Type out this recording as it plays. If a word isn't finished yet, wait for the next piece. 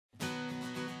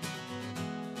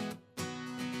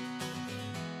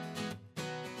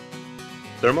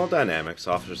Thermodynamics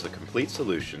offers a complete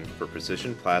solution for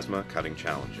precision plasma cutting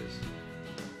challenges.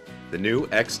 The new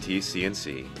XT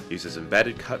CNC uses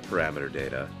embedded cut parameter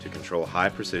data to control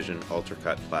high-precision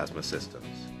ultracut plasma systems.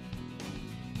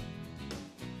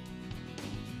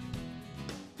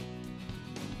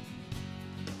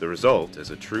 The result is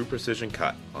a true precision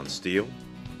cut on steel,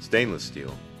 stainless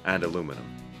steel, and aluminum.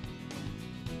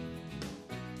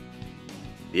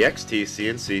 The XT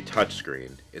CNC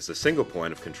touchscreen is a single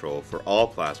point of control for all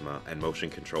plasma and motion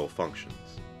control functions.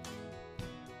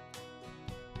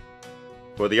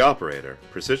 For the operator,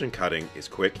 precision cutting is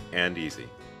quick and easy.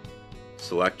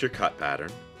 Select your cut pattern,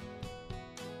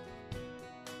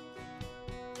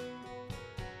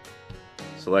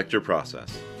 select your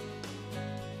process.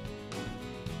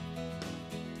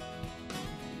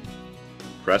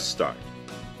 Press Start.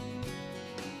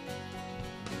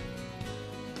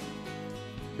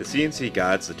 The CNC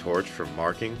guides the torch from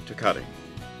marking to cutting,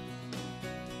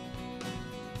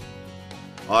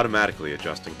 automatically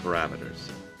adjusting parameters.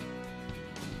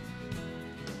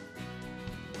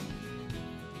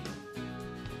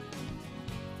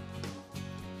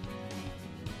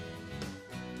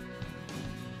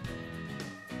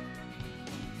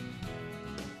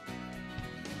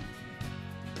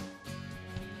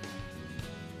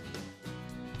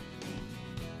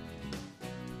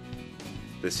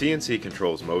 The CNC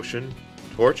controls motion,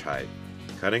 torch height,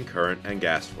 cutting current and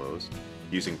gas flows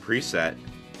using preset,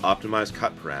 optimized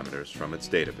cut parameters from its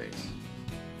database.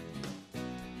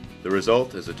 The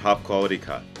result is a top quality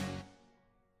cut.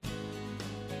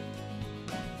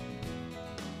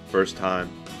 First time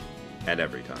and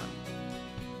every time.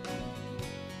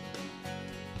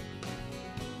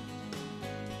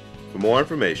 For more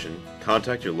information,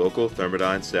 contact your local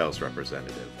Thermodyne sales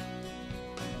representative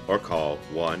or call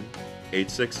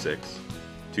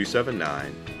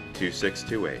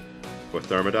 1-866-279-2628 for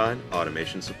Thermodyne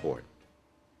automation support.